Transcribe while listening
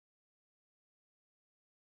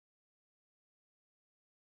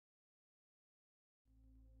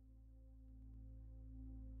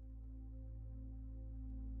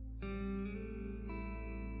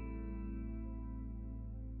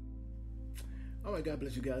All right, God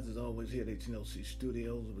bless you guys. As always, here at HNLC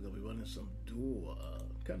Studios, we're going to be running some dual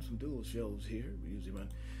shows here. We usually run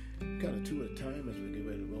kind of two at a time as we get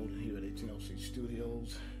ready to roll in here at HNLC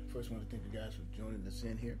Studios. First, I want to thank you guys for joining us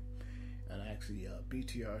in here. And actually,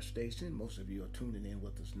 BTR station, most of you are tuning in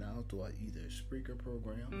with us now to our either Spreaker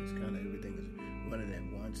program. It's kind of everything is running at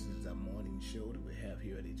once. This is our morning show that we have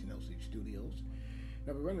here at HNLC Studios.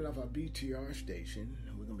 Now, we're running off our BTR station.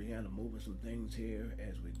 We're going to be kind of moving some things here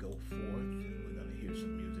as we go forth. We're going to hear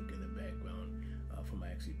some music in the background from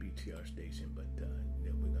actually BTR station, but then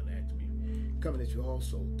we're going to actually be coming at you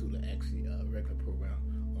also through the actually regular program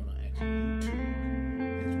on our actual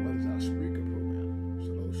YouTube, as well as our Spreaker program.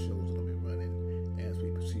 So those shows are going to be running as we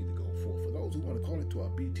proceed to go forth. For those who want to call into our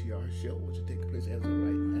BTR show, which is taking place as of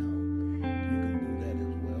right now, you can do that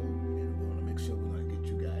as well, and we want to make sure we're going to get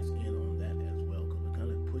you guys in on that as well, because we're kind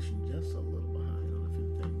of pushing just a little behind on a few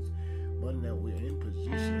things, but now we're in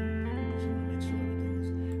position. We just want to make sure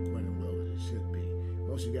everything is running well as it should be.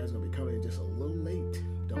 Most of you guys are going to be coming in just a little late.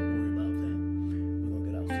 Don't worry about that. We're going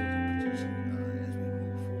to get ourselves in position as we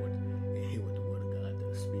move forward and hear what the Word of God that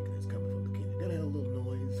is speaking is coming from the kingdom. Going to have a little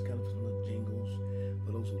noise, kind of some little jingles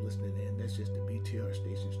for those who are listening in. That's just the BTR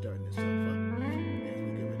station starting itself up as we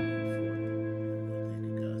get ready to move forward. And one thing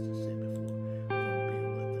you guys have said before, for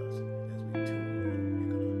being with us as we tune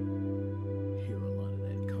in. You're going to hear a lot of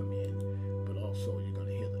that come in, but also you're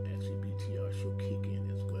going to hear the actually BTR show kick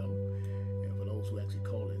in as well. And for those who actually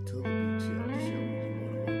call into the BTR show, you're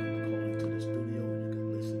more than welcome to call into the studio. You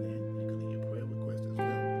can listen in. You can leave your prayer request as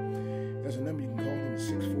well. There's a number you can call in,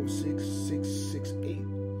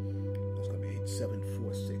 646-668. That's going to be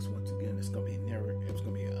 8746. Once again, it's going to be narrow. It's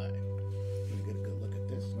going to be, let me get a good look at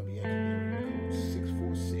this. It's going to be actually code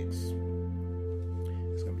 646.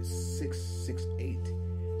 It's going to be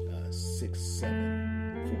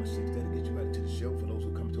 668-6746. That'll get you right to the show. For those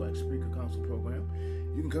who come to our Spreaker Council program,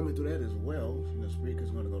 you can come into that as well. You know, Spreaker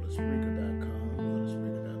is going to go to Spreaker.com. Go to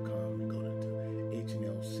Spreaker.com and go to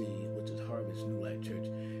HNLC, which is Harvest New Life Church.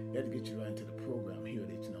 That'll get you right into the program here at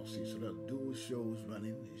HNLC. So there are dual shows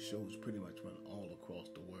running. These shows pretty much run all across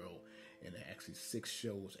the world. And there are actually 6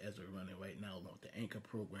 shows as they're running right now along with the Anchor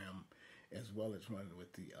program, as well as running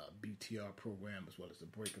with the BTR program, as well as the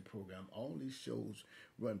Breaker program. All these shows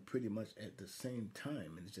run pretty much at the same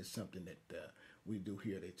time, and it's just something that we do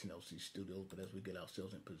here at HNLC Studios. But as we get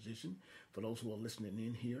ourselves in position, for those who are listening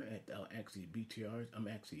in here at our actually BTR,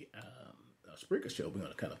 Spreaker show, we're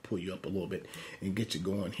going to kind of pull you up a little bit and get you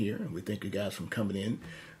going here. And we thank you guys for coming in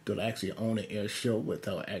to the actually on-the-air show with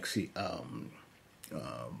our actually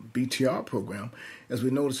BTR program. As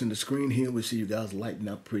we notice in the screen here, we see you guys lighting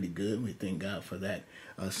up pretty good. We thank God for that.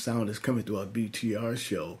 Sound is coming through our BTR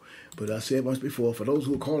show. But I said once before, for those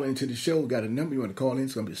who are calling into the show, we got a number you want to call in.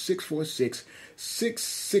 It's going to be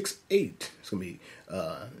 646-668. It's going to be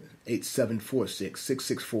 8746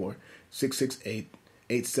 664 668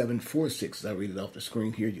 8746. As I read it off the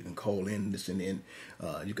screen here, you can call in, listen in.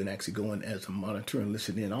 You can actually go in as a monitor and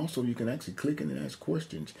listen in. Also, you can actually click in and ask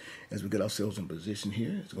questions as we get ourselves in position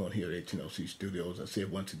here. It's going here at HNLC Studios. I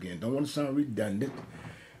said once again, don't want to sound redundant,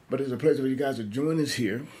 but it's a pleasure for you guys to join us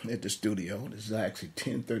here at the studio. This is actually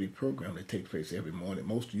 10:30 program that takes place every morning.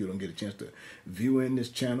 Most of you don't get a chance to view in this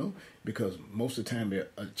channel because most of the time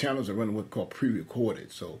channels are running what's called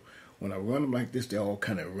pre-recorded. So when I run them like this, they all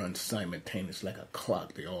kind of run simultaneous, like a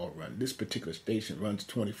clock. They all run. This particular station runs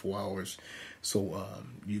 24 hours, so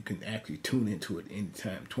you can actually tune into it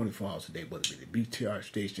anytime, 24 hours a day, whether it be the BTR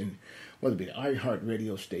station, whether it be the iHeart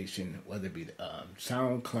radio station, whether it be the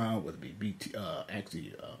SoundCloud, whether it be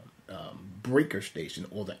Breaker station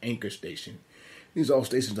or the Anchor station. These are all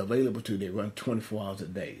stations available to you. They run 24 hours a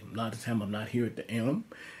day. A lot of the time I'm not here at the AM.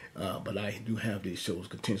 But I do have these shows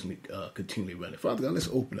continually running. Father God, let's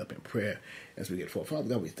open up in prayer as we get forward. Father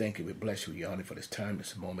God, we thank you. We bless you. We honor you for this time,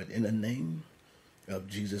 this moment. In the name of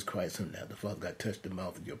Jesus Christ of Nazareth, Father God, touch the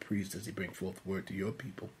mouth of your priest as he bring forth word to your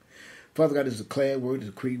people. Father God, this is a declared word, it's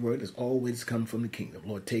a decreed word, it's always come from the kingdom.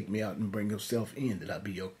 Lord, take me out and bring yourself in, that I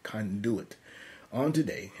be your conduit on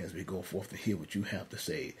today as we go forth to hear what you have to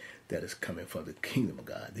say that is coming from the kingdom of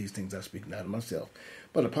God. These things I speak not of myself,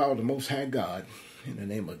 but the power of the Most High God. In the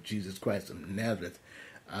name of Jesus Christ of Nazareth,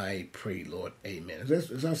 I pray, Lord. Amen.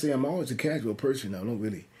 As I say, I'm always a casual person. I don't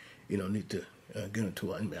really, need to get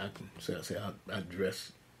into it. I mean, I can say I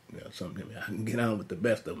dress, something. I can get on with the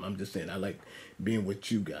best of them. I'm just saying I like being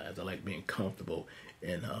with you guys. I like being comfortable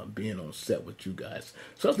and being on set with you guys.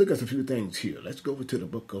 So let's look at a few things here. Let's go over to the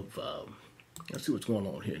book of. Let's see what's going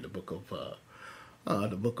on here in the book of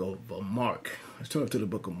Mark. Let's turn to the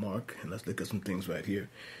book of Mark and let's look at some things right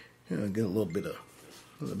here. Get a little bit of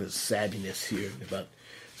savviness here about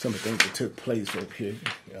some of the things that took place over here.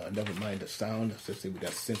 Never mind the sound. Let's say we got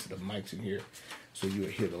sensitive mics in here, so you'll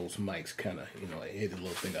hear those mics kind of, every little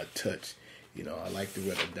thing I touch. I like the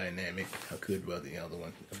rather dynamic. I could rather the other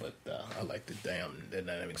one, but I like the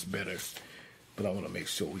dynamics better. But I want to make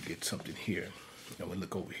sure we get something here. And we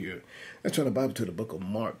look over here. Let's turn the Bible to the book of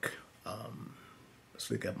Mark. Let's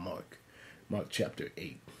look at Mark chapter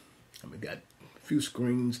 8. And we got a few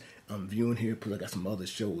screens I'm viewing here, because I got some other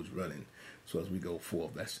shows running. So as we go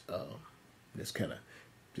forth, that's kind of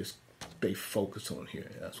just stay focused on here.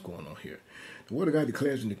 That's going on here. The Word of God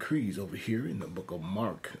declares and decrees over here in the book of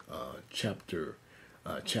Mark, chapter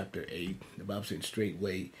 8. The Bible says,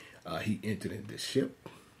 straightway he entered in the ship,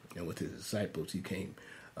 and with his disciples he came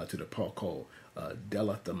to the part called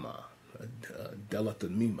Dalmanutha,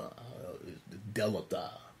 Dalmanutha.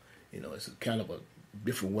 It's a kind of a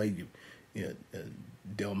different way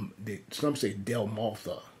some say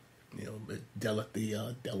Dalmanutha,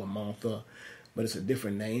 Dalmanutha, but it's a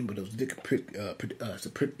different name. But it's a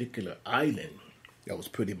particular island that was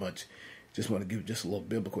pretty much. Just want to give just a little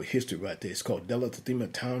biblical history right there. It's called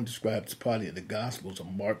Dalmanutha. Town describes partly in the Gospels of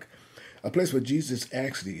Mark, a place where Jesus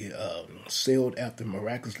actually sailed after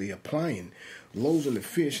miraculously applying loaves of the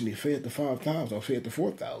fish, and he fed the 5,000 or fed the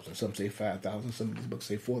 4,000. Some say 5,000. Some of these books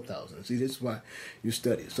say 4,000. See, this is why you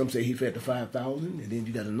study. Some say he fed the 5,000, and then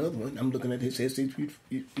you got another one. I'm looking at it. It says he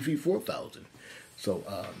feed 4,000. So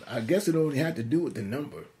I guess it only had to do with the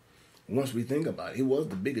number. Once we think about it, it was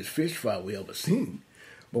the biggest fish fry we ever seen.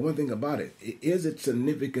 But one thing about it, is it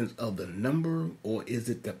significance of the number, or is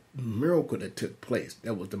it the miracle that took place?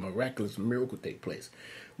 That was the miraculous miracle take place.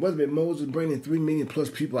 Whether it be Moses bringing 3 million plus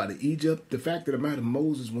people out of Egypt, the fact of the matter,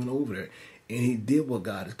 Moses went over there and he did what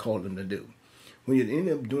God has called him to do. When you end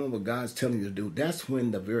up doing what God's telling you to do, that's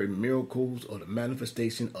when the very miracles or the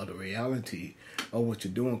manifestation or the reality of what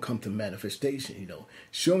you're doing come to manifestation.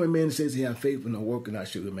 Show me man says he has faith when no work, and I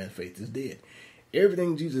show you man faith is dead.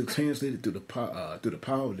 Everything Jesus translated through the power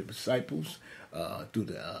of the disciples, through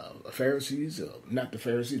the Pharisees, not the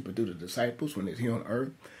Pharisees, but through the disciples when they're here on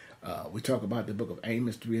earth. We talk about the book of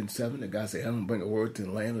Amos 3 and 7. The God said, "I'm going to bring a word to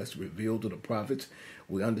the land that's revealed to the prophets."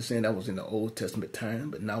 We understand that was in the Old Testament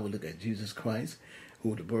time, but now we look at Jesus Christ,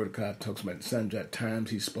 who the Word of God talks about. The sundry times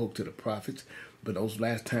he spoke to the prophets, but those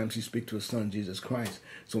last times he spoke to his Son, Jesus Christ.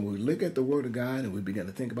 So when we look at the Word of God and we begin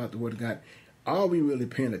to think about the Word of God, are we really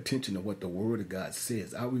paying attention to what the Word of God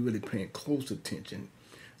says? Are we really paying close attention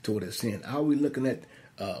to what it's saying? Are we looking at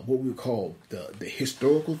what we call the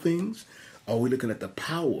historical things? Are we looking at the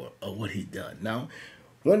power of what he done? Now,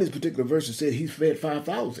 one of these particular verses said he fed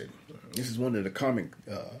 5,000. This is one of the comic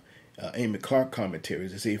Amy Clark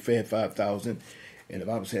commentaries. They say he fed 5,000, and the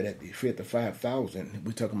Bible said that he fed the 5,000.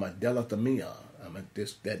 We're talking about Dalmanutha.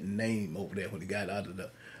 That name over there. When he got out of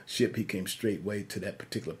the ship, he came straightway to that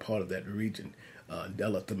particular part of that region,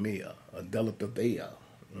 Dalmanutha, Dalmanutha.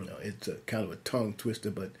 It's a kind of a tongue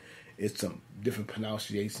twister, but it's some different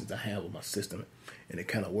pronunciations I have on my system, and it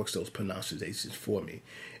kind of works those pronunciations for me.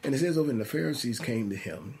 And it says over in the Pharisees came to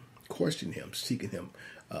him, questioned him, seeking him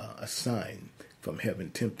a sign from heaven,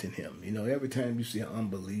 tempting him. Every time you see an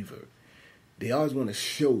unbeliever, they always want to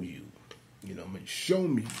show you.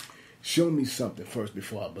 Show me something first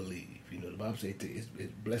before I believe. The Bible says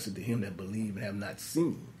it's blessed to him that believe and have not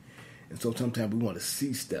seen. And so sometimes we want to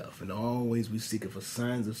see stuff, and always we seeking for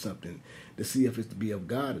signs of something to see if it's to be of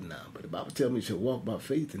God or not. But the Bible tells me you should walk by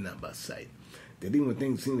faith and not by sight. That even when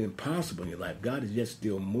things seem impossible in your life, God is yet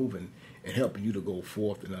still moving and helping you to go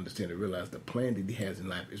forth and understand and realize the plan that he has in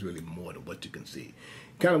life is really more than what you can see.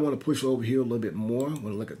 Kind of want to push over here a little bit more. I want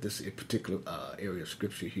to look at this particular area of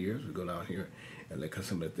scripture here as we go down here and look at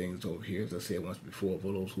some of the things over here. As I said once before,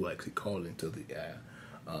 for those who actually call into the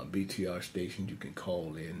BTR station, you can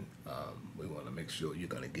call in. We want to make sure you're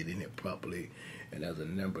going to get in here properly. And there's a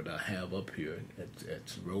number that I have up here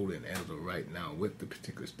that's rolling as of right now with the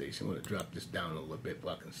particular station. I want to drop this down a little bit so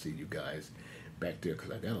I can see you guys back there,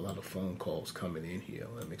 because I got a lot of phone calls coming in here. I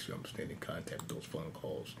want to make sure I'm staying in contact with those phone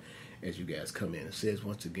calls as you guys come in. It says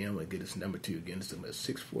once again, I'm going to get this number to you again. It's number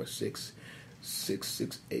 646-668.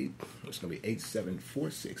 It's going to be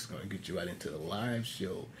 8746. Going to get you right into the live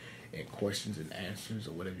show and questions and answers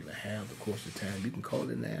or whatever you may have. The course of time, you can call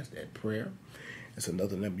in and ask that prayer. It's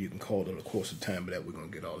another number you can call in the course of time, but that we're going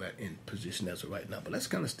to get all that in position as of right now. But let's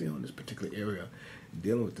kind of stay on this particular area,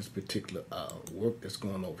 dealing with this particular work that's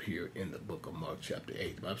going over here in the book of Mark chapter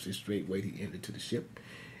 8. The Bible says straightway he entered to the ship,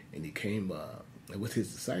 and he came with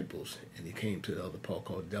his disciples, and he came to the other part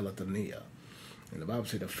called Dalmanutha. And the Bible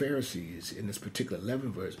said the Pharisees in this particular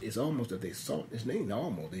 11th verse, it's almost that they sought his name.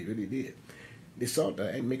 Almost, they really did. They sought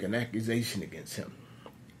to make an accusation against him.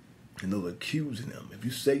 and those accusing him. If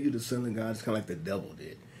you say you're the Son of God, it's kind of like the devil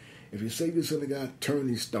did. If you say you're the Son of God, turn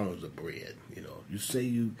these stones to bread. You know, you say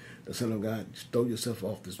you the Son of God, throw yourself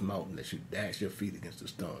off this mountain that you dash your feet against the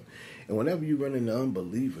stone. And whenever you run into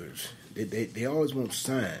unbelievers, they always want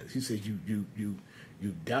signs. He says you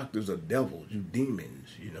doctors of devils, you demons.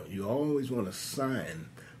 You know, you always want a sign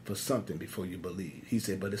for something before you believe. He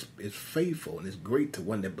said, but it's faithful and it's great to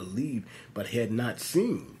one that believed but had not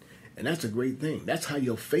seen. And that's a great thing. That's how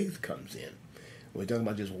your faith comes in. We're talking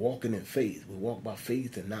about just walking in faith. We walk by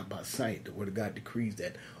faith and not by sight. The Word of God decrees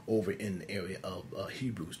that over in the area of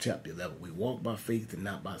Hebrews chapter 11. We walk by faith and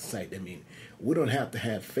not by sight. I mean, we don't have to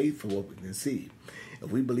have faith for what we can see.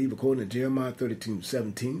 If we believe according to Jeremiah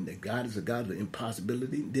 32:17 that God is a God of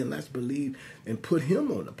impossibility, then let's believe and put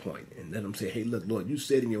him on the point and let him say, hey, look, Lord, you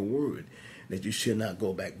said in your word that you should not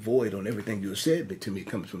go back void on everything you have said, but to me it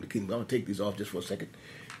comes from the kingdom. I'm going to take these off just for a second.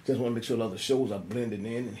 Just want to make sure the other shows are blending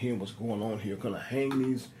in and hearing what's going on here. Going to hang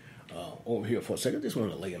these over here for a second. Just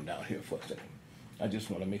want to lay them down here for a second. I just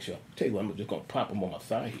want to make sure. Tell you what, I'm just going to pop them on my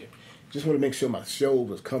thigh here. Just want to make sure my show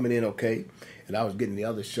was coming in okay. And I was getting the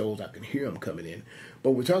other shows. I can hear them coming in.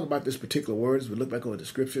 But we talk about this particular words. We look back over the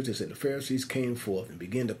scriptures. It said the Pharisees came forth and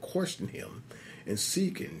began to question him and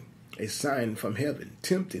seeking a sign from heaven,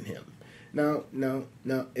 tempting him. Now,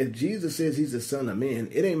 if Jesus says he's the Son of Man,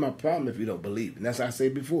 it ain't my problem if you don't believe. And that's what I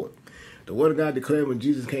said before. The Word of God declared when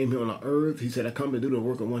Jesus came here on the earth, he said, I come to do the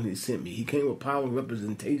work of one who sent me. He came with power and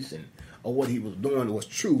representation of what he was doing was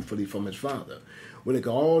truthfully from his Father. When look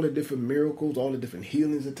at all the different miracles, all the different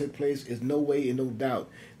healings that took place, there's no way and no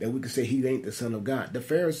doubt that we could say he ain't the Son of God. The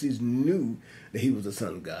Pharisees knew that he was the Son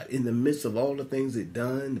of God in the midst of all the things they'd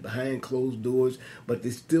done behind closed doors, but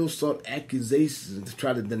they still sought accusations to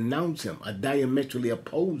try to denounce him or diametrically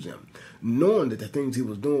oppose him, knowing that the things he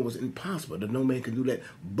was doing was impossible, that no man can do that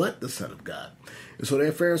but the Son of God. And so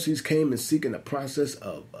the Pharisees came and seeking the process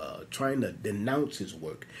of trying to denounce his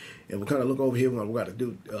work. And we'll kind of look over here. We've got to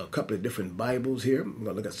do a couple of different Bibles here. We're going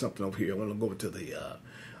to look at something over here. I want to go over to the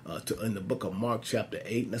in the book of Mark chapter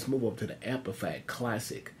 8. Let's move over to the Amplified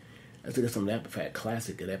Classic. Let's look at some Amplified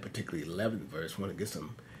Classic in that particular 11th verse. I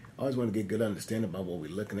always want to get good understanding about what we're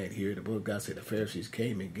looking at here. The Word of God said the Pharisees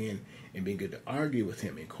came again and began to argue with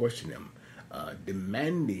him and question him,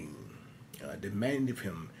 demanding of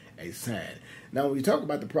him a sign. Now, when we talk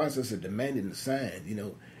about the process of demanding the sign,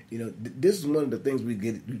 this is one of the things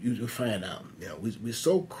you find out. We're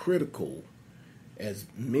so critical as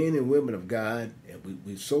men and women of God, and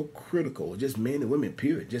we're so critical, just men and women,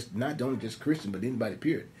 period, just not only just Christian, but anybody,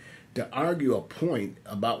 period, to argue a point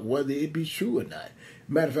about whether it be true or not.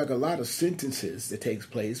 Matter of fact, a lot of sentences that takes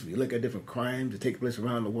place, we look at different crimes that take place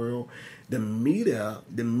around the world, the media,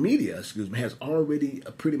 has already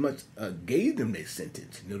pretty much gave them their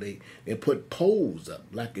sentence. They put polls up,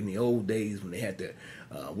 like in the old days when they had to,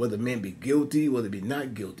 whether men be guilty, whether be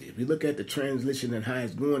not guilty. If you look at the translation and how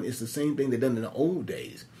it's going, it's the same thing they done in the old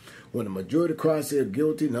days. When the majority crowd said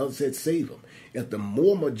guilty, and the other said save them. If the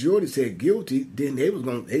more majority said guilty, then they was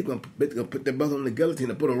going to put their brother on the guillotine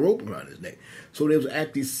and put a rope around his neck. So they was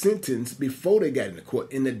actually sentenced before they got in the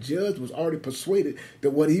court, and the judge was already persuaded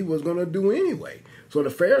that what he was going to do anyway. So the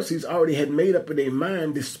Pharisees already had made up in their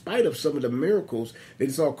mind, despite of some of the miracles they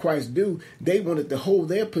saw Christ do, they wanted to hold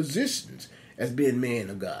their positions as being men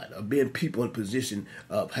of God, or being people in position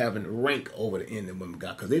of having rank over the end of women of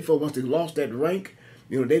God. Because they felt once they lost that rank,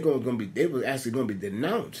 they were actually going to be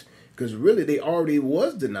denounced. Because really, they already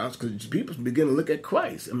was denounced because people begin to look at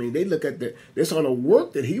Christ. I mean, they saw the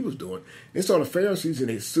work that he was doing. They saw the Pharisees in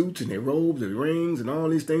their suits and their robes and rings and all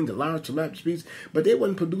these things, the large trap speech, but they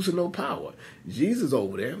wasn't producing no power. Jesus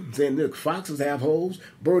over there saying, look, foxes have holes,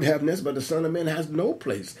 bird have nests, but the Son of Man has no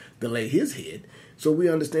place to lay his head. So we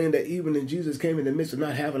understand that even when Jesus came in the midst of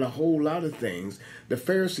not having a whole lot of things, the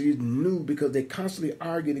Pharisees knew because they constantly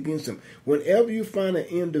argued against him. Whenever you find an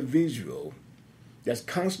individual that's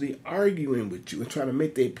constantly arguing with you and trying to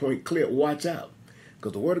make their point clear, watch out.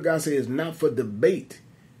 Because the Word of God says it's not for debate.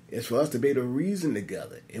 It's for us to be able to reason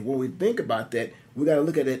together. And when we think about that, we got to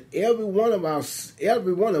look at it. Every one of us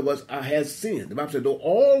has sinned. The Bible said, though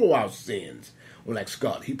all of our sins were like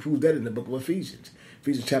scarlet. He proved that in the book of Ephesians.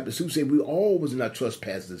 Ephesians chapter 2 said we all was in our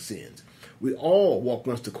trespasses and sins. We all walked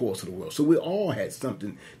once the course of the world. So we all had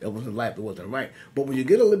something that wasn't life, that wasn't right. But when you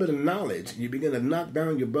get a little bit of knowledge, you begin to knock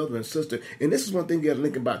down your brother and sister. And this is one thing you got to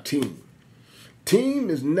think about team. Team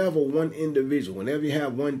is never one individual. Whenever you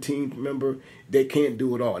have one team member, they can't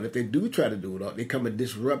do it all. And if they do try to do it all, they come a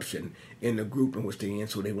disruption in the group in which they're in,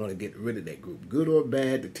 so they want to get rid of that group. Good or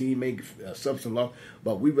bad, the team may substance law,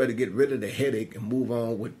 but we better get rid of the headache and move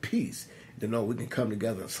on with peace. to know we can come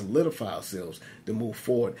together and solidify ourselves to move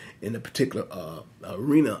forward in the particular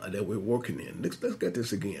arena that we're working in. Let's get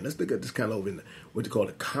this again. Let's look at this kind of over in what they call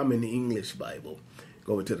the Common English Bible.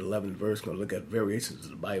 Go over to the 11th verse. Going to look at variations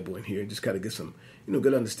of the Bible in here and just kind of get some,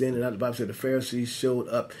 good understanding. Now the Bible said the Pharisees showed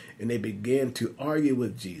up and they began to argue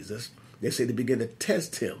with Jesus. They said they began to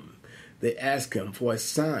test him. They asked him for a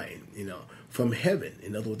sign, from heaven.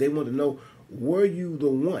 In other words, they wanted to know, were you the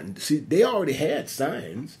one? See, they already had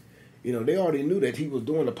signs. They already knew that he was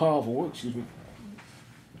doing a powerful work. Excuse me.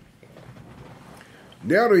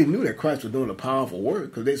 They already knew that Christ was doing a powerful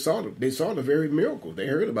work because they saw the very miracles. They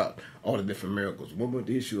heard about all the different miracles. One with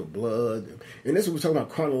the issue of blood, and this was talking about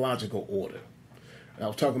chronological order. I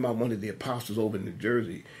was talking about one of the apostles over in New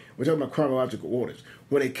Jersey. We're talking about chronological orders.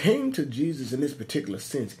 When it came to Jesus in this particular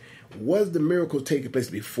sense, was the miracle taking place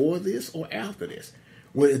before this or after this?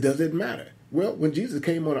 Well, does it matter? Well, when Jesus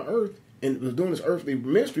came on the earth and was doing his earthly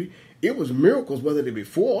ministry, it was miracles whether they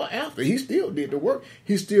before or after. He still did the work.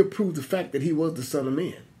 He still proved the fact that he was the Son of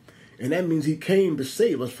Man. And that means he came to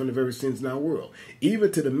save us from the very sins in our world.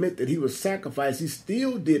 Even to the myth that he was sacrificed, he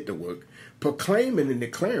still did the work, proclaiming and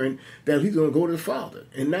declaring that he's going to go to the Father.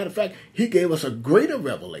 And matter of fact, he gave us a greater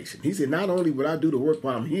revelation. He said, not only will I do the work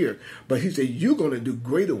while I'm here, but he said, you're going to do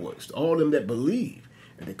greater works to all them that believe.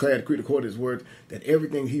 And declare, decree, record his word, that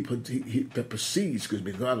everything that proceeds, out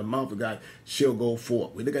of the mouth of God shall go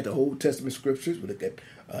forth. We look at the Old Testament scriptures. We look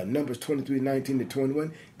at Numbers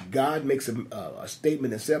 23:19-21. God makes a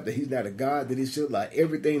statement himself that he's not a God that he should lie.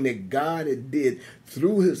 Everything that God had did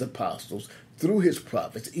through his apostles, through his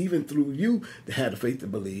prophets, even through you that had the faith to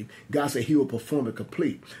believe, God said he will perform it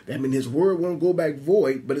complete. That means his word won't go back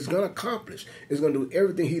void, but it's going to accomplish. It's going to do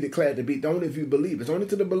everything he declared to be. Only if you believe. It's only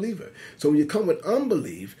to the believer. So when you come with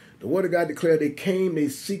unbelief, the word of God declared they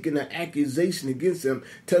seeking an accusation against him,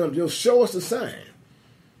 telling him, show us a sign.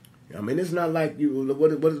 I mean, it's not like you.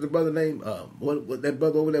 What is the brother name? What that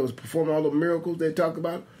brother over there was performing all the miracles they talk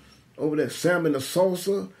about over there, Sam the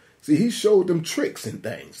salsa. See, he showed them tricks and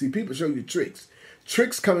things. See, people show you tricks.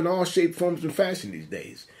 Tricks come in all shape, forms, and fashion these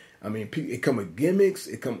days. I mean, it come with gimmicks.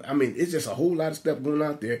 It's just a whole lot of stuff going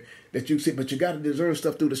out there that you see, but you got to discern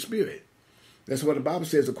stuff through the Spirit. That's what the Bible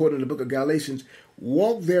says, according to the book of Galatians.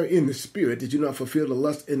 Walk there in the Spirit, that you not fulfill the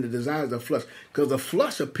lust and the desires of the flesh. Because the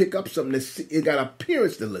flesh will pick up something it got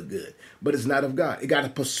appearance to look good, but it's not of God. It got a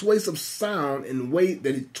persuasive sound and way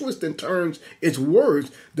that it twists and turns its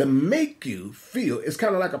words to make you feel. It's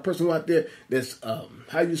kind of like a person who out there that's,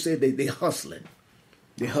 how you say, they hustling.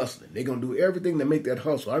 They're hustling. They're going to do everything to make that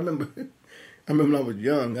hustle. I remember when I was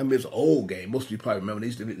young, it's an old game. Most of you probably remember they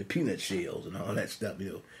used to be the peanut shells and all that stuff,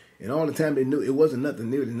 And all the time they knew it wasn't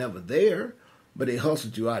nothing new, they never there, but they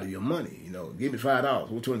hustled you out of your money. Give me $5.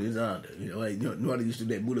 Which one is under? How they used to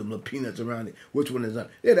do that, move them little peanuts around it. Which one is under?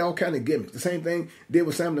 Yeah, they're all kind of gimmicks. The same thing did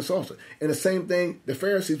with Simon the Sorcerer. And the same thing, the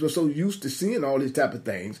Pharisees were so used to seeing all these type of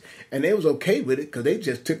things, and they was okay with it because they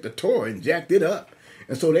just took the Torah and jacked it up.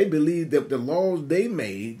 And so they believed that the laws they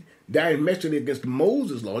made diametrically against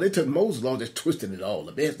Moses' law. They took Moses' law and just twisted it all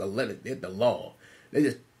up. They had to let it, they had the law. They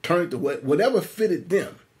just turned it to whatever fitted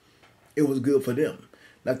them. It was good for them.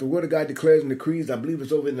 Like the word of God declares and decrees, I believe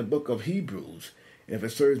it's over in the book of Hebrews. And if it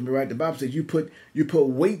serves me right, the Bible says you put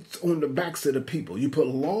weights on the backs of the people. You put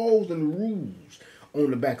laws and rules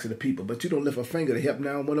on the backs of the people, but you don't lift a finger to help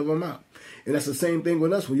now one of them out. And that's the same thing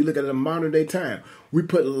with us. When you look at it in modern day time, we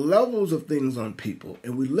put levels of things on people,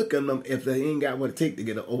 and we look at them if they ain't got what it takes to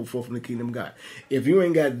get an overflow from the kingdom of God. If you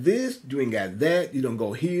ain't got this, you ain't got that, you don't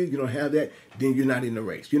go here, you don't have that, then you're not in the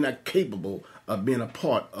race. You're not capable of being a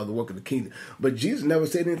part of the work of the kingdom. But Jesus never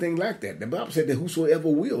said anything like that. The Bible said that whosoever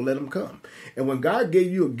will, let him come. And when God gave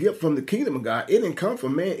you a gift from the kingdom of God, it didn't come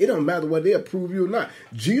from man. It don't matter whether they approve you or not.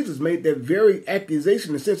 Jesus made that very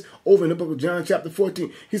accusation in a sense over in the book of John chapter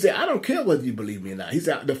 14. He said, I don't care whether you believe me or not. He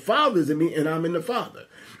said, the Father is in me and I'm in the Father.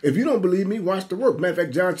 If you don't believe me, watch the work. Matter of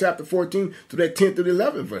fact, John chapter 14 to that 10th to the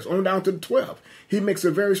 11th verse, on down to the 12th. He makes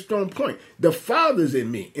a very strong point. The Father's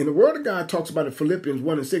in me. And the Word of God talks about in Philippians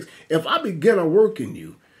 1 and 6, if I begin a work in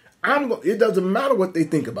you, it doesn't matter what they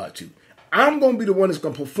think about you. I'm going to be the one that's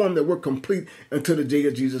going to perform that work complete until the day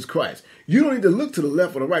of Jesus Christ. You don't need to look to the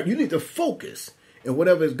left or the right. You need to focus in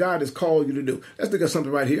whatever God has called you to do. Let's look at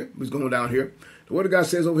something right here. We're going down here. The Word of God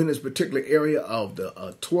says over in this particular area of the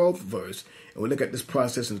 12th verse, and we look at this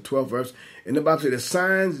process in the 12th verse, and the Bible says, it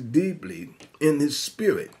signs deeply in his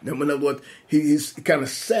spirit. Now, in other words, he's kind of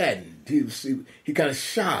saddened. He kind of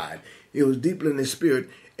shied. It was deeply in his spirit.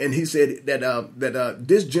 And he said that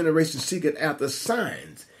this generation seeketh after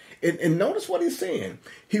signs. And notice what he's saying.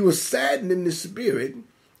 He was saddened in the spirit,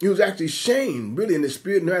 He was actually shamed, really, in the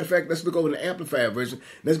spirit. Matter of fact, let's look over in the Amplified version.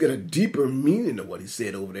 Let's get a deeper meaning of what he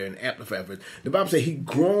said over there in the Amplified version. The Bible says he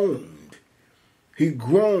groaned. He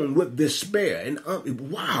groaned with despair. And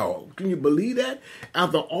wow, can you believe that?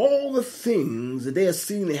 After all the things that they had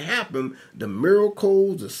seen happen, the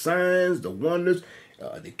miracles, the signs, the wonders,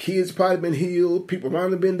 the kids probably been healed, people around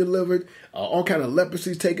them been delivered, all kind of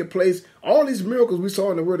leprosy taking place. All these miracles we saw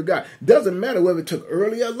in the Word of God. Doesn't matter whether it took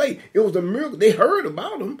early or late. It was a miracle. They heard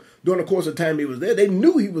about him during the course of time he was there. They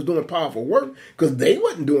knew he was doing powerful work because they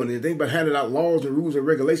wasn't doing anything but handing out laws and rules and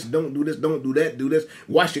regulations. Don't do this, don't do that, do this.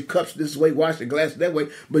 Wash your cups this way, wash your glass that way.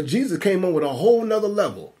 But Jesus came on with a whole nother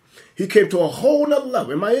level. He came to a whole nother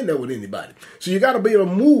level. Am I in there with anybody? So you got to be able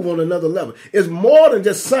to move on another level. It's more than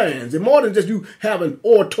just signs. It's more than just you having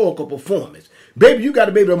oratorical performance. Baby, you got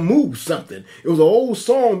to be able to move something. It was an old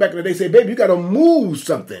song back in the day. Say, baby, you got to move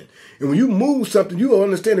something. And when you move something, you will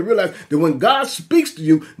understand and realize that when God speaks to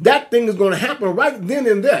you, that thing is going to happen right then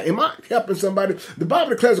and there. Am I helping somebody? The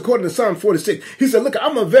Bible declares according to Psalm 46, he said, look,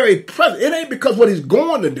 I'm a very present. It ain't because what he's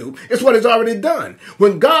going to do. It's what he's already done.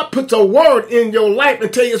 When God puts a word in your life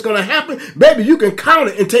and tell you it's going to happen, baby, you can count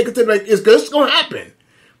it and take it to the it's going to happen.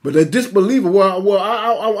 But the disbeliever, how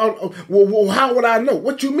would I know?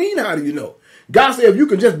 What you mean, how do you know? God said, if you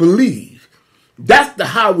can just believe. That's the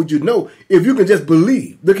how would you know if you can just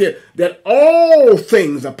believe. Look here, that all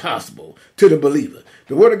things are possible to the believer.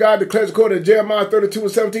 The word of God declares according to Jeremiah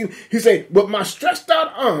 32:17, he said, with my stretched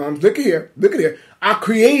out arms, look at here, I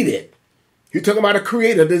created. He's talking about a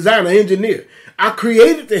creator, designer, engineer. I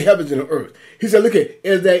created the heavens and the earth. He said, look here,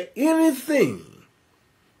 is there anything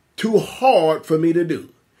too hard for me to do?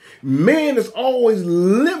 Man is always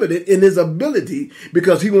limited in his ability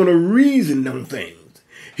because he want to reason on things.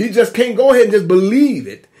 He just can't go ahead and just believe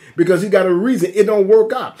it because he got a reason. It don't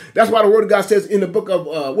work out. That's why the word of God says in the book of,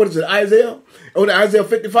 Isaiah? Isaiah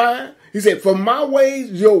 55? He said, for my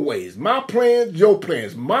ways, your ways. My plans, your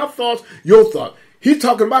plans. My thoughts, your thoughts. He's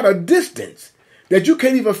talking about a distance that you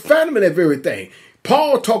can't even fathom in that very thing.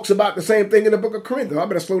 Paul talks about the same thing in the book of Corinthians. I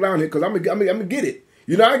better slow down here because I'm going to get it.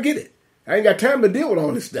 You know, I get it. I ain't got time to deal with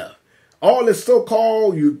all this stuff. All this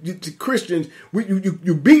so-called you Christians,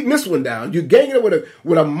 you beating this one down. You're ganging it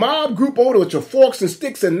with a mob group over with your forks and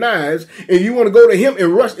sticks and knives, and you want to go to him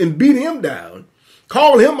and rush and beat him down.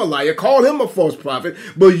 Call him a liar, call him a false prophet,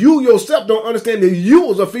 but you yourself don't understand that you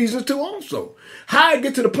was Ephesians 2 also. How it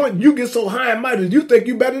get to the point you get so high and mighty you think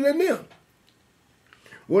you better than them?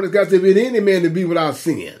 What does God say? If any man to be without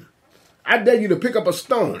sin, I dare you to pick up a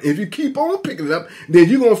stone. If you keep on picking it up, then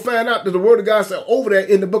you're going to find out that the word of God said over there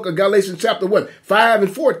in the book of Galatians chapter 5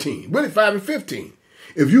 and 14. Really 5 and 15.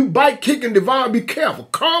 If you bite, kick, and devour, be careful.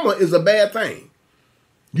 Karma is a bad thing.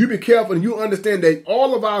 You be careful and you understand that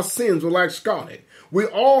all of our sins were like scarlet. We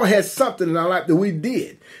all had something in our life that we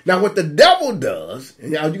did. Now what the devil does,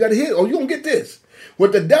 and you got to hear, you don't get this.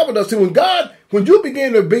 What the devil does, see, when you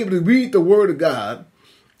begin to be able to read the word of God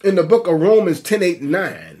in the book of Romans 10:8 and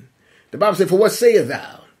 9, the Bible said, for what sayest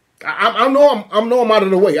thou? I know I'm out of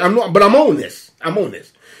the way. But I'm on this.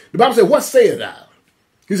 The Bible said, what sayest thou?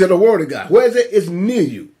 He said, the word of God. Where is it? It's near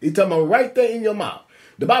you. He's talking about right there in your mouth.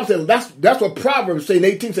 The Bible said, that's what Proverbs say in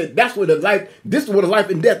 18 said, this is where the life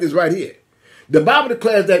and death is right here. The Bible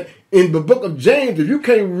declares that in the book of James, if you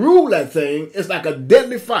can't rule that thing, it's like a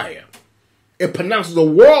deadly fire. It pronounces a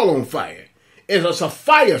world on fire. It's a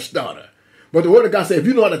fire starter. But the word of God says, if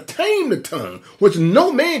you know how to tame the tongue, which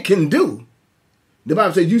no man can do, the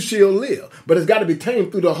Bible says you shall live. But it's got to be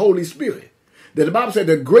tamed through the Holy Spirit. That the Bible said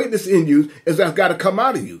the greatness in you is that's got to come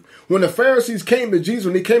out of you. When the Pharisees came to Jesus,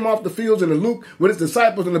 when he came off the fields in Luke, with his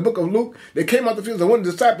disciples in the book of Luke, they came off the fields and one of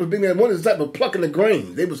the disciples plucking the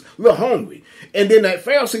grain. They was a little hungry. And then that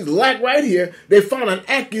Pharisees, like right here, they found an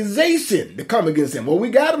accusation to come against him. Well, we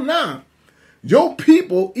got him now. Your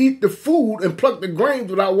people eat the food and pluck the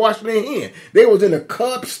grains without washing their hands. They was in a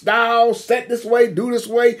cup style, set this way, do this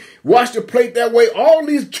way, wash the plate that way. All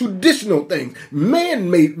these traditional things,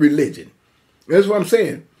 man-made religion. That's what I'm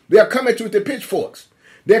saying. They'll come at you with their pitchforks.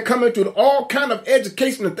 They're coming at you with all kind of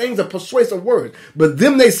education and things of persuasive words. But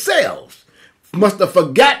them themselves must have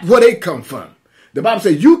forgot where they come from. The Bible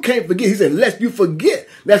says you can't forget. He said, lest you forget,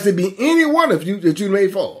 lest it be any one of you that you may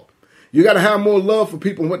fall. You got to have more love for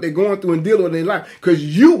people and what they're going through and dealing with in their life. Because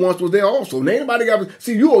you once was there also. And anybody got to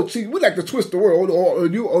see, we like to twist the word. Or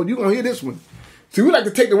you going to hear this one. See, we like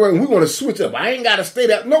to take the word and we want to switch up. I ain't got to stay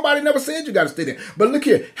there. Nobody never said you got to stay there. But look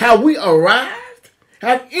here, how we arrived,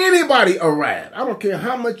 Have anybody arrived? I don't care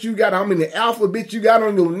how much you got, how many alphabets you got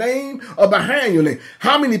on your name or behind your name,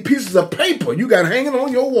 how many pieces of paper you got hanging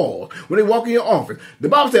on your wall when they walk in your office. The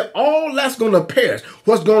Bible said all that's going to perish.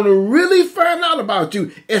 What's going to really find out about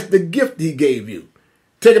you is the gift he gave you.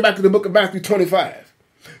 Take it back to the book of Matthew 25.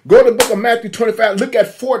 Go to the book of Matthew 25, look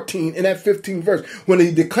at 14 in that 15th verse. When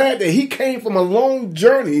he declared that he came from a long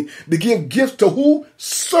journey to give gifts to who?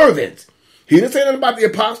 Servants. He didn't say nothing about the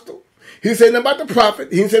apostle. He didn't say nothing about the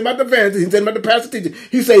prophet. He didn't say about the evangelist. He didn't say about the pastor teacher.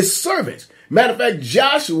 He says servants. Matter of fact,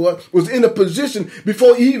 Joshua was in a position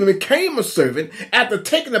before he even became a servant after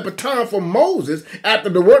taking the baton from Moses, after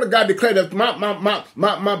the word of God declared that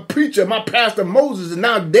my preacher, my pastor Moses is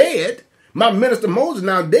now dead. My minister Moses is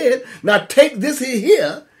now dead. Now take this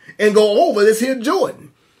here and go over this here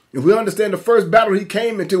Jordan. If we understand the first battle he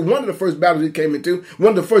came into, one of the first battles he came into,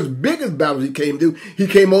 one of the first biggest battles he came to, he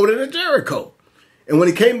came over to Jericho. And when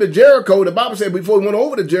he came to Jericho, the Bible said before he went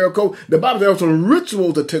over to Jericho, the Bible said there were some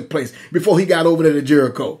rituals that took place before he got over there to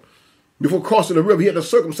Jericho. Before crossing the river, he had to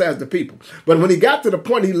circumcise the people. But when he got to the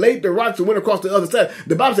point, he laid the rocks and went across the other side.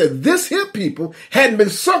 The Bible said this here people hadn't been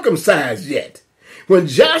circumcised yet. When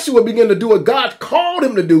Joshua began to do what God called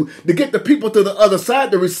him to do, to get the people to the other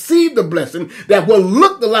side to receive the blessing that what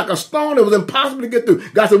looked like a stone that was impossible to get through,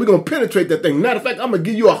 God said, we're going to penetrate that thing. Matter of fact, I'm going to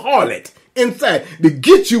give you a harlot inside to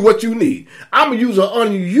get you what you need. I'm going to use an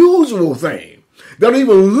unusual thing that don't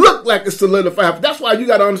even look like it's solidified. That's why you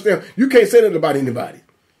got to understand, you can't say that about anybody.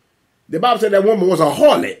 The Bible said that woman was a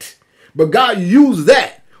harlot, but God used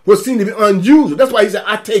that, what seemed to be unusual. That's why he said,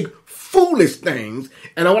 I take foolish things,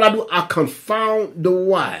 and what I do, I confound the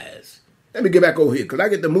wise. Let me get back over here, because I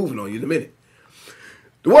get to moving on you in a minute.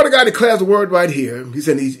 The word of God declares the word right here. He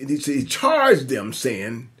said he charged them,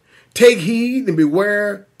 saying, take heed and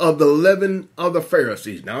beware of the leaven of the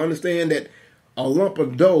Pharisees. Now understand that a lump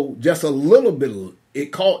of dough, just a little bit,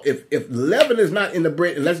 if leaven is not in the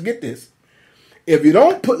bread, and let's get this, if you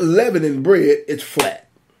don't put leaven in bread, it's flat.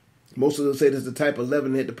 Most of them say this is the type of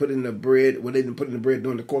leaven they had to put in the bread. Well, they didn't put in the bread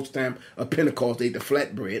during the course of time of Pentecost. They ate the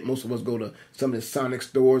flat bread. Most of us go to some of the Sonic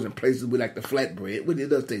stores and places we like the flat bread, which it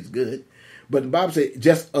does taste good. But the Bible says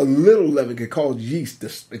just a little leaven can cause yeast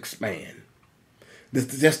to expand.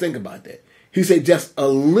 Just think about that. He said just a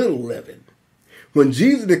little leaven. When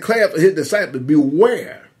Jesus declared for his disciples,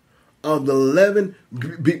 beware of the leaven,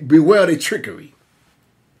 beware of their trickery.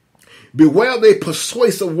 Beware of a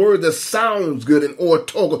persuasive word that sounds good and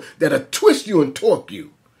oratorical that'll twist you and torque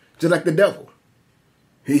you, just like the devil.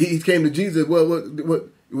 He came to Jesus.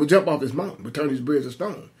 We'll jump off this mountain. We'll turn these bread to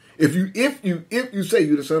stone. If you say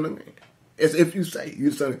you're the Son of Man, as if you say you're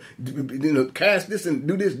the Son of, cast this and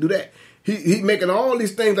do this, do that. He making all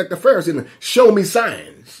these things like the Pharisees. Show me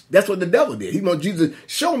signs. That's what the devil did. He wants Jesus,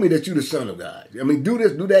 show me that you're the Son of God. I mean, do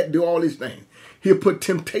this, do that, do all these things. He'll put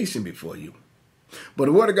temptation before you. But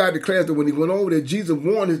the word of God declares that when he went over there, Jesus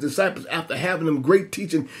warned his disciples after having them great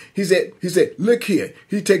teaching. He said, look here.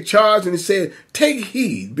 He take charge and he said, take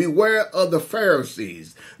heed, beware of the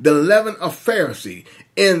Pharisees, the leaven of Pharisee,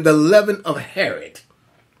 and the leaven of Herod.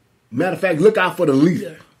 Matter of fact, look out for the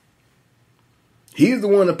leader. He's the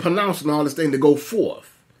one that pronouncing all this thing to go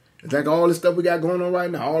forth. It's like all this stuff we got going on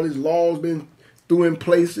right now. All these laws been through in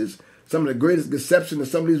places. Some of the greatest deception of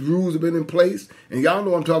some of these rules have been in place. And y'all know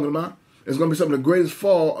what I'm talking about. It's going to be some of the greatest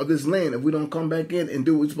fall of this land if we don't come back in and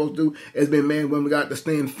do what we're supposed to do as being man when we got to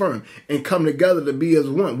stand firm and come together to be as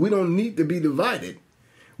one. We don't need to be divided.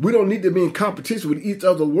 We don't need to be in competition with each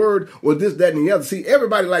other's word or this, that, and the other. See,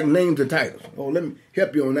 everybody like names and titles. Oh, let me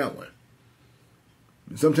help you on that one.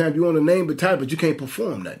 Sometimes you want to name the title, but you can't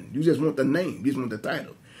perform nothing. You just want the name. You just want the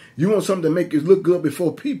title. You want something to make you look good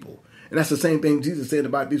before people. And that's the same thing Jesus said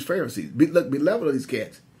about these Pharisees. Be level of these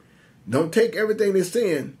cats. Don't take everything they're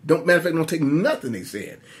saying. Matter of fact, don't take nothing they're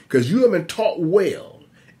saying. Because you have been taught well.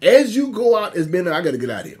 As you go out, I got to get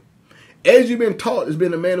out of here. As you've been taught as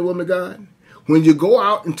being a man and woman of God, when you go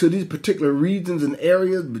out into these particular regions and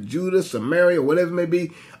areas, Judah, Samaria, whatever it may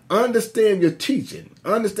be, understand your teaching.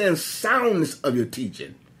 Understand soundness of your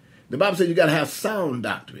teaching. The Bible says you got to have sound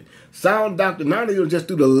doctrine. Sound doctrine, not only just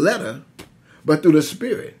through the letter, but through the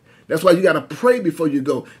spirit. That's why you got to pray before you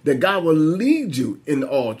go, that God will lead you in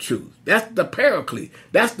all truth. That's the paraclete.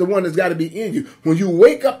 That's the one that's got to be in you. When you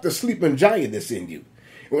wake up the sleeping giant that's in you.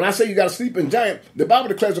 When I say you got a sleeping giant, the Bible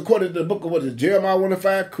declares according to the book of Jeremiah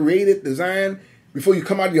 1:5, created, designed, before you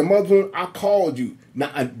come out of your mother's womb, I called you.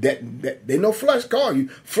 Now, they know flesh call you.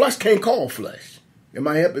 Flesh can't call flesh. Am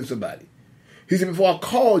I helping somebody? He said, before I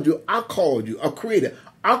called you, a creator.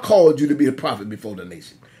 I called you to be a prophet before the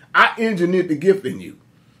nation. I engineered the gift in you.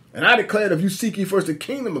 And I declare, if you seek ye first the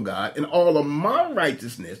kingdom of God and all of my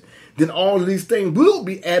righteousness, then all of these things will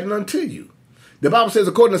be added unto you. The Bible says,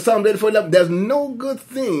 according to Psalm 84:11, there's no good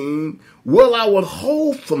thing will I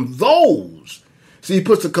withhold from those. See, he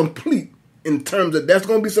puts a complete in terms of there's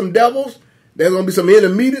going to be some devils, there's going to be some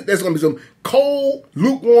intermediate, there's going to be some cold,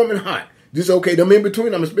 lukewarm, and hot. Just okay, them in between,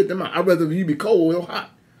 I'm going to spit them out. I'd rather you be cold or hot.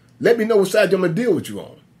 Let me know what side I'm going to deal with you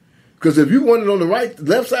on. Because if you want it on the right,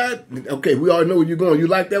 left side, okay, we already know where you're going. You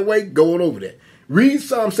like that way, go on over there. Read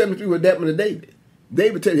Psalm 73 with that one to David.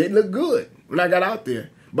 David tell you, it looked good when I got out there,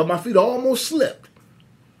 but my feet almost slipped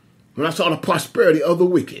when I saw the prosperity of the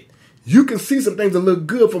wicked. You can see some things that look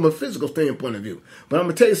good from a physical standpoint of view. But I'm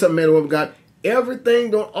going to tell you something, man and woman of God, everything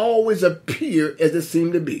don't always appear as it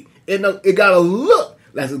seemed to be. It got to look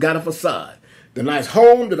like it's got a facade. The nice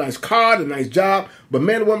home, the nice car, the nice job. But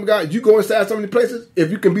man and woman of God, you go inside some of these places, if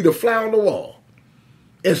you can be the fly on the wall,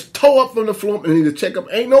 it's tore up from the floor and need to check up.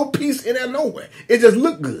 Ain't no peace in there nowhere. It just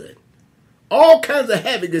look good. All kinds of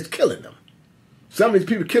havoc is killing them. Some of these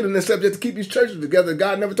people killing themselves just to keep these churches together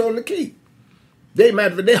God never told them to keep. They're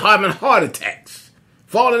having heart attacks,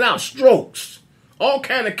 falling out, strokes, all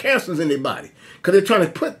kind of cancers in their body. Because they're trying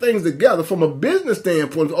to put things together from a business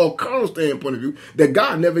standpoint or carnal standpoint of view that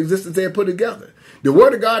God never existed to put together. The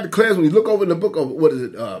Word of God declares when you look over in the book of,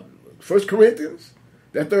 1 Corinthians,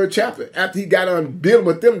 that 3rd chapter, after he got on dealing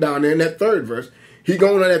with them down there in that 3rd verse, he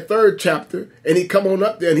going on that 3rd chapter and he come on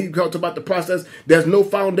up there and he talks about the process. There's no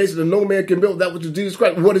foundation that no man can build that which is Jesus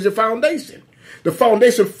Christ. What is your foundation? The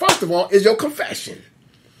foundation, first of all, is your confession.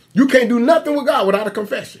 You can't do nothing with God without a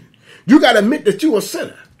confession. You got to admit that you're a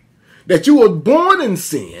sinner. That you were born in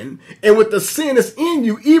sin, and with the sin that's in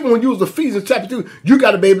you, even when you was Ephesians chapter 2, you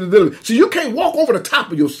got to be able to do it. So you can't walk over the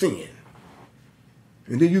top of your sin.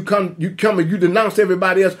 And then you come and you denounce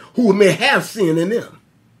everybody else who may have sin in them.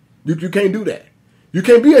 You can't do that. You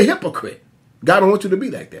can't be a hypocrite. God don't want you to be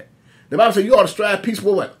like that. The Bible says you ought to strive peace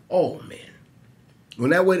for what? All men. When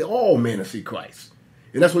that way, all men will see Christ.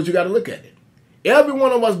 And that's what you got to look at it. Every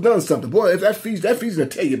one of us done something. Boy, if that feeds to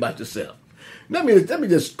tell you about yourself. Let me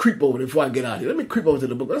just creep over there before I get out of here. Let me creep over to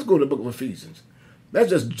the book. Let's go to the book of Ephesians. Let's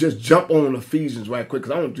just jump on Ephesians right quick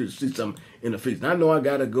because I want you to see something in Ephesians. I know I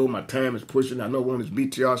got to go. My time is pushing. I know we're on this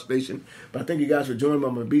BTR station. But I thank you guys for joining me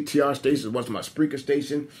on my BTR station. What's my Spreaker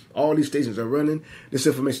station. All these stations are running. This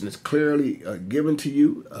information is clearly given to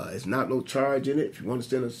you. It's not no charge in it. If you want to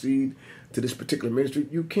send a seed to this particular ministry,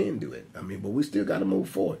 you can do it. I mean, but we still got to move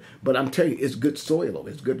forward. But I'm telling you, it's good soil over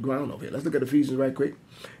here. It's good ground over here. Let's look at Ephesians right quick.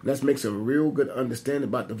 Let's make some real good understanding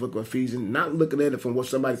about the book of Ephesians, not looking at it from what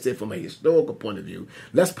somebody said from a historical point of view.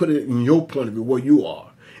 Let's put it in your point of view, where you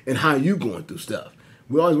are and how you going through stuff.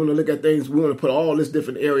 We always want to look at things. We want to put all this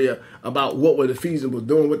different area about what the Ephesians was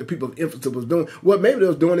doing, what the people of Ephesus was doing. Well, maybe they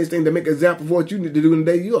was doing these things to make an example of what you need to do in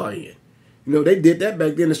the day you are in. You know, they did that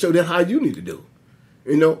back then to show them how you need to do.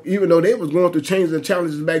 You know, even though they was going through changes and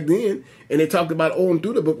challenges back then, and they talked about on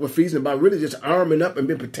through the book of Ephesians about really just arming up and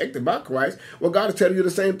being protected by Christ, well, God is telling you the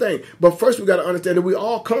same thing. But first, we got to understand that we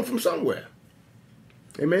all come from somewhere.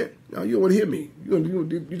 Amen? Now, you don't want to hear me.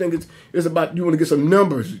 You think it's about, you want to get some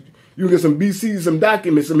numbers. You want to get some BCs, some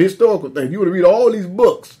documents, some historical things. You want to read all these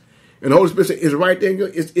books. And the Holy Spirit says, it's right there in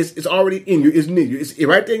you. It's already in you. It's near you. It's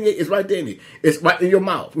right there in you. It's right there in you. It's right in your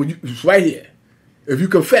mouth. It's right here. If you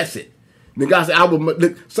confess it. Then God said, I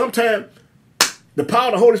will. Sometimes the power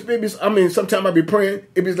of the Holy Spirit, sometimes I be praying.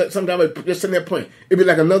 It be like, sometimes I just sitting there praying. It be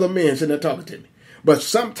like another man sitting there talking to me. But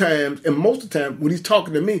sometimes, and most of the time, when he's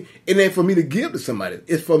talking to me, it ain't for me to give to somebody.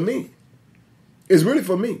 It's for me. It's really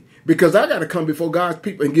for me. Because I got to come before God's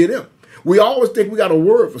people and get him. We always think we got a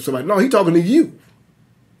word for somebody. No, he's talking to you.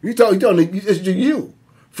 He's talking to you.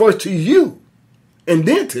 First to you. And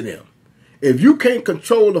then to them. If you can't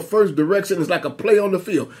control the first direction, it's like a play on the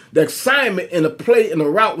field. The assignment and the play and the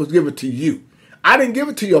route was given to you. I didn't give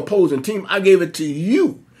it to your opposing team. I gave it to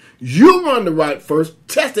you. You run the route first,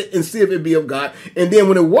 test it, and see if it be of God. And then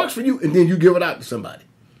when it works for you, and then you give it out to somebody.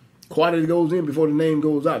 Quality goes in before the name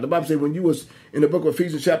goes out. The Bible says when you was in the book of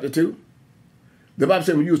Ephesians chapter 2, the Bible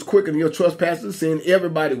said when you was quicker than your trespasses, sin,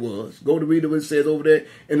 everybody was. Go to read what it says over there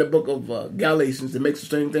in the book of Galatians. It makes the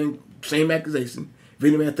same thing, same accusation. If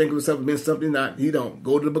any man think of himself as being something not, he don't.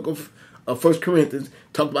 Go to the book of 1 Corinthians,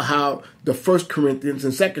 talk about how the 1 Corinthians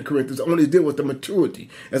and 2 Corinthians only deal with the maturity.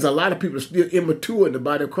 There's a lot of people still immature in the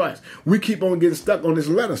body of Christ. We keep on getting stuck on this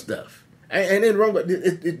letter stuff. And then wrong,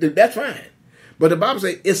 that's fine. But the Bible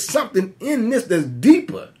says it's something in this that's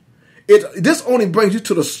deeper. This only brings you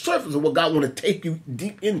to the surface of what God want to take you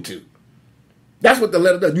deep into. That's what the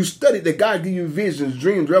letter does. You study that God give you visions,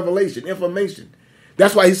 dreams, revelation, information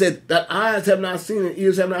That's why he said that eyes have not seen and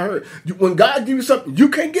ears have not heard. When God gives you something, you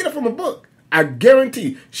can't get it from a book. I guarantee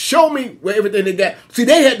you. Show me where everything they got. See,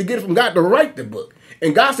 they had to get it from God to write the book.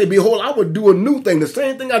 And God said, behold, I would do a new thing. The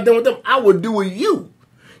same thing I've done with them, I would do with you.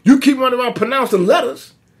 You keep running around pronouncing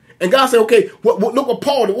letters. And God said, okay, look what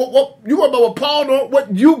Paul did. What you worry about what Paul done,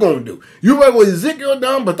 what you going to do? You worry what Ezekiel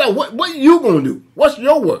done, but what you going to do? What's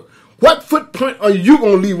your work? What footprint are you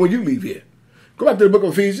going to leave when you leave here? Go back to the book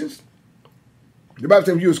of Ephesians. The Bible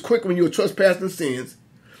says you was quick when you were trespassing sins.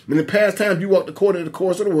 In the past times you walked according to the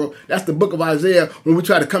course of the world. That's the book of Isaiah when we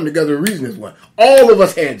try to come together and reason as one. All of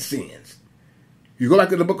us had sins. You go back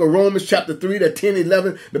to the book of Romans chapter 3, that 10,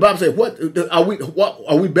 11. The Bible says, what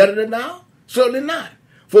are we better than now? Certainly not.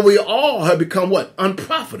 For we all have become what?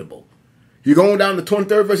 Unprofitable. You're going down to the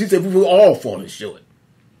 23rd verse. He said, we will all fall short.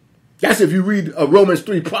 That's if you read Romans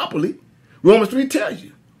 3 properly. Romans 3 tells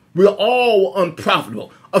you we're all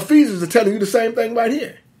unprofitable. Ephesians is telling you the same thing right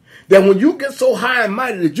here. That when you get so high and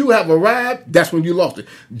mighty that you have arrived, that's when you lost it.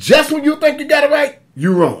 Just when you think you got it right,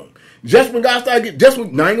 you're wrong. Just when God started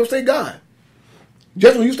getting, now I ain't going to say God.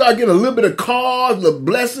 Just when you start getting a little bit of cars, a little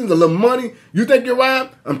blessings, a little money, you think you're right?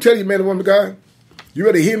 I'm telling you, man and woman of God, you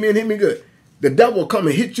ready to hear me and hear me good. The devil will come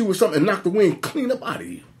and hit you with something and knock the wind clean up out of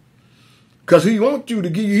you. Because he wants you to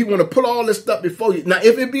give you, he want to put all this stuff before you. Now,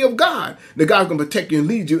 if it be of God, the God's going to protect you and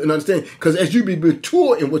lead you and understand. Because as you be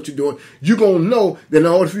mature in what you're doing, you're going to know that in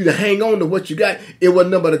order for you to hang on to what you got, it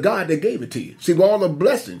wasn't nothing but the God that gave it to you. See, with all the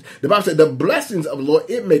blessings, the Bible said the blessings of the Lord,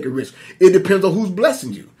 it make it rich. It depends on who's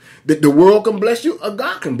blessing you. That the world can bless you or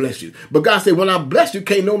God can bless you. But God said, when I bless you,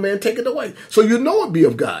 can't no man take it away. So you know it be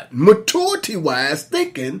of God. Maturity-wise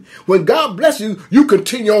thinking, when God bless you, you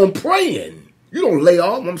continue on praying. You don't lay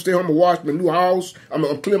off. I'm going to stay home and wash my new house. I'm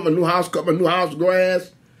going to clean my new house, cut my new house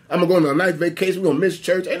grass. I'm going to go on a nice vacation. We're going to miss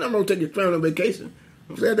church. Ain't nothing wrong with taking your family on vacation.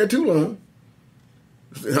 I've said that too long.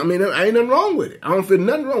 I mean, I ain't nothing wrong with it. I don't feel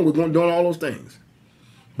nothing wrong with doing all those things.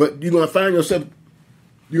 But you're going to find yourself,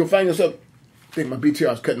 I think my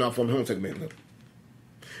BTR is cutting off on me. Hold on a second, man.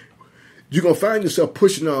 You're going to find yourself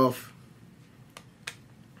pushing off.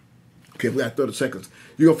 Okay, we got 30 seconds.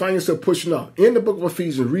 You're going to find yourself pushing off. In the book of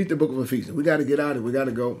Ephesians, read the book of Ephesians. We got to get out of it. We got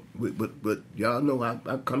to go. But y'all know I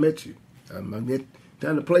come at you. I'm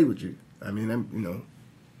trying to play with you. I mean,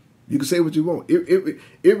 you can say what you want.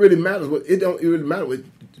 It really matters. It really matter what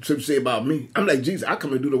you say about me. I'm like Jesus. I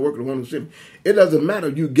come and do the work of the one who sent me. It doesn't matter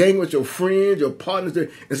if you gang with your friends, your partners,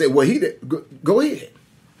 and say, "Well, he did." Go ahead.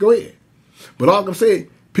 But all I'm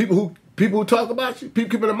saying, people who talk about you,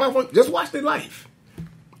 people keeping their mouth on, just watch their life.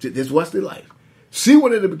 Just watch their life. See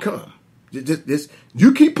what it'll become. Just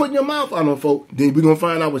you keep putting your mouth out on folk, then we're gonna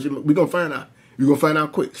find out we're gonna find out. You're gonna find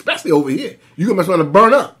out quick, especially over here. You're gonna mess around and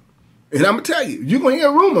burn up. And I'm gonna tell you, you're gonna hear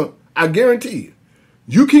a rumor. I guarantee you.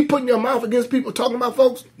 You keep putting your mouth against people talking about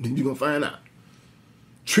folks, then you're gonna find out.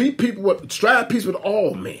 Strive peace with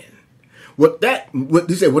all men. What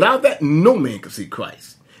he said, without that, no man can see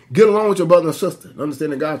Christ. Get along with your brother and sister.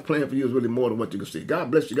 Understand that God's plan for you is really more than what you can see.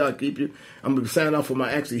 God bless you. God keep you. I'm going to sign off for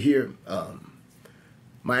my YouTube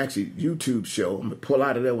show. I'm going to pull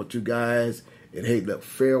out of there with you guys. And hey, look,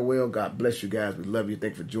 farewell. God bless you guys. We love you.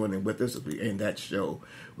 Thanks for joining with us. If we end that show,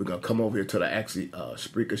 we're going to come over here to the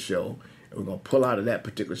Spreaker show. And we're going to pull out of that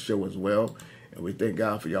particular show as well. And we thank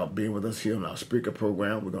God for y'all being with us here on our Spreaker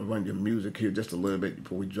program. We're going to run your music here just a little bit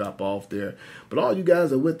before we drop off there. But all you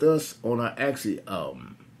guys are with us on our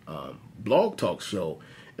Blog Talk show.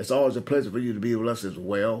 It's always a pleasure for you to be with us as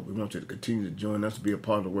well. We want you to continue to join us, be a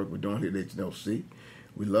part of the work we're doing here at HNLC.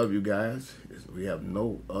 We love you guys. We have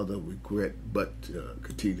no other regret but to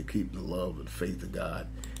continue to keep the love and faith of God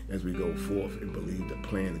as we go forth and believe the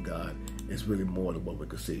plan of God is really more than what we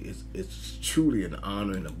can see. It's truly an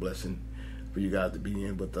honor and a blessing for you guys to be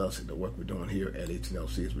in with us and the work we're doing here at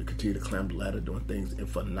HNLC as we continue to climb the ladder, doing things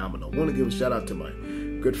phenomenal. I want to give a shout out to my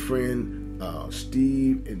good friend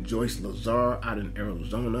Steve and Joyce Lazar out in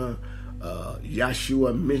Arizona,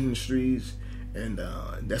 Yeshua Ministries, and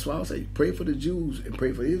that's why I say pray for the Jews and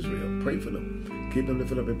pray for Israel. Pray for them. Keep them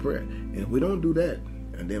lifted up in prayer. And if we don't do that,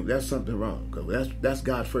 and then that's something wrong, because that's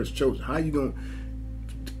God's first chosen. How you going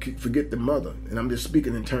to forget the mother? And I'm just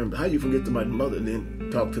speaking in terms of how you forget somebody's mother and then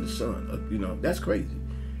talk to the son. That's crazy.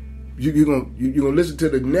 You're gonna listen to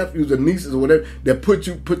the nephews or nieces or whatever that put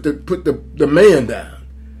the man down.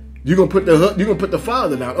 You're gonna put the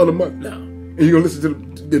father down or the mother down, and you're gonna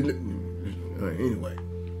listen to the anyway.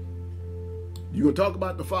 You're gonna talk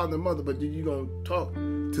about the father and mother, but you're gonna talk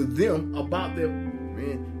to them about their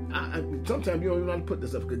man. Sometimes you don't even know how to put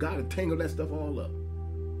this stuff because God will tangle that stuff all up.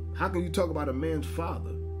 How can you talk about a man's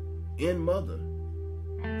father and mother,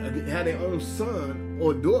 have their own son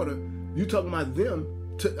or daughter, You talking about them,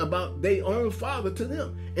 about their own father to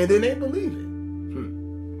them. And then they believe it.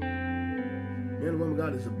 Man and woman,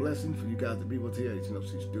 God, is a blessing for you guys to be with here at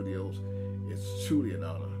HNOC Studios. It's truly an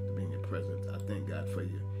honor to be in your presence. I thank God for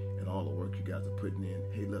you and all the work you guys are putting in.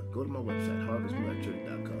 Hey, look, go to my website,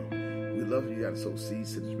 harvestmoonlightchurch.com. We love you. You got to sow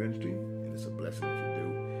seeds to this ministry, and it's a blessing if you do.